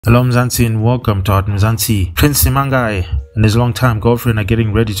Hello Mzansi and welcome to Mzansi. Prince Simangai and his long-time girlfriend are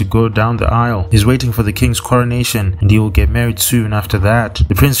getting ready to go down the aisle. He's waiting for the king's coronation and he will get married soon after that.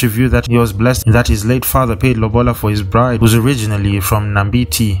 The prince revealed that he was blessed in that his late father paid lobola for his bride, who was originally from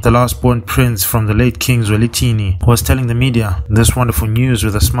Nambiti, the last-born prince from the late king Zwelithini, who was telling the media this wonderful news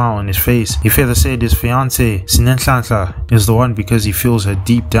with a smile on his face. He further said his fiancée, Sinenhlanhla, is the one because he feels her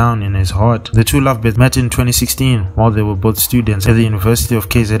deep down in his heart. The two lovebirds met in 2016 while they were both students at the University of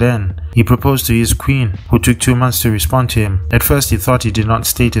KZN. He proposed to his queen, who took 2 months to respond to him. At first he thought he did not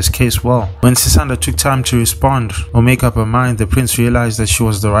state his case well. When Sisanda took time to respond or make up her mind, the prince realized that she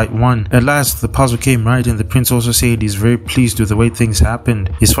was the right one. At last the puzzle came right, and the prince also said he's very pleased with the way things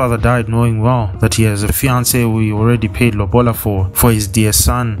happened. His father died knowing well that he has a fiancée who he already paid lobola for his dear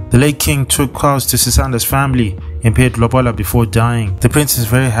son. The late king took vows to Sisanda's family and paid lobola before dying. The prince is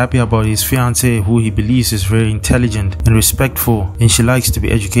very happy about his fiancée, who he believes is very intelligent and respectful, and she likes to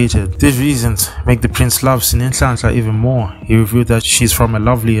be educated. These reasons make the prince love Sinenhlanhla even more. He revealed that she's from a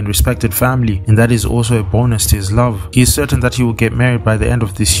lovely and respected family, and that is also a bonus to his love. He is certain that he will get married by the end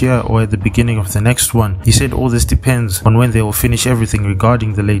of this year or at the beginning of the next one. He said all this depends on when they will finish everything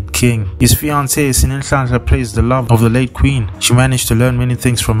regarding the late king. His fiancée Sinenhlanhla praised the love of the late queen. She managed to learn many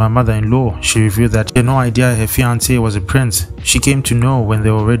things from her mother-in-law. She revealed that she had no idea her fiancé was a prince. She came to know when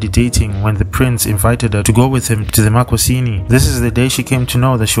they were already dating, when the prince invited her to go with him to the Makosini. This is the day she came to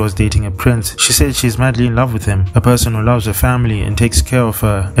know that she was dating a prince. She said she's madly in love with him, a person who loves her family and takes care of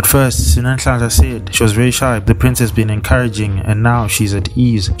her. At first, Sinenhlanhla said she was very shy. The prince has been encouraging and now she's at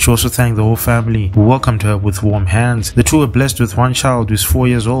ease. She also thanked the whole family, who welcomed her with warm hands. The two were blessed with one child who is 4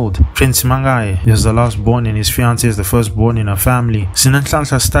 years old. Prince Simangai is the last born and his fiancée is the first born in her family.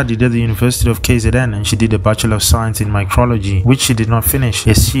 Sinenhlanhla studied at the University of KZN and she did a Bachelor of Science in Micrology, which she did not finish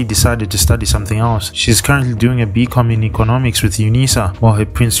as she decided to study something else. She is currently doing a BCom in Economics with UNISA, while her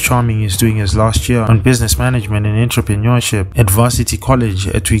Prince Charming is doing his last year on Business Management and Entrepreneurship at Varsity College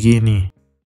at Zwelithini.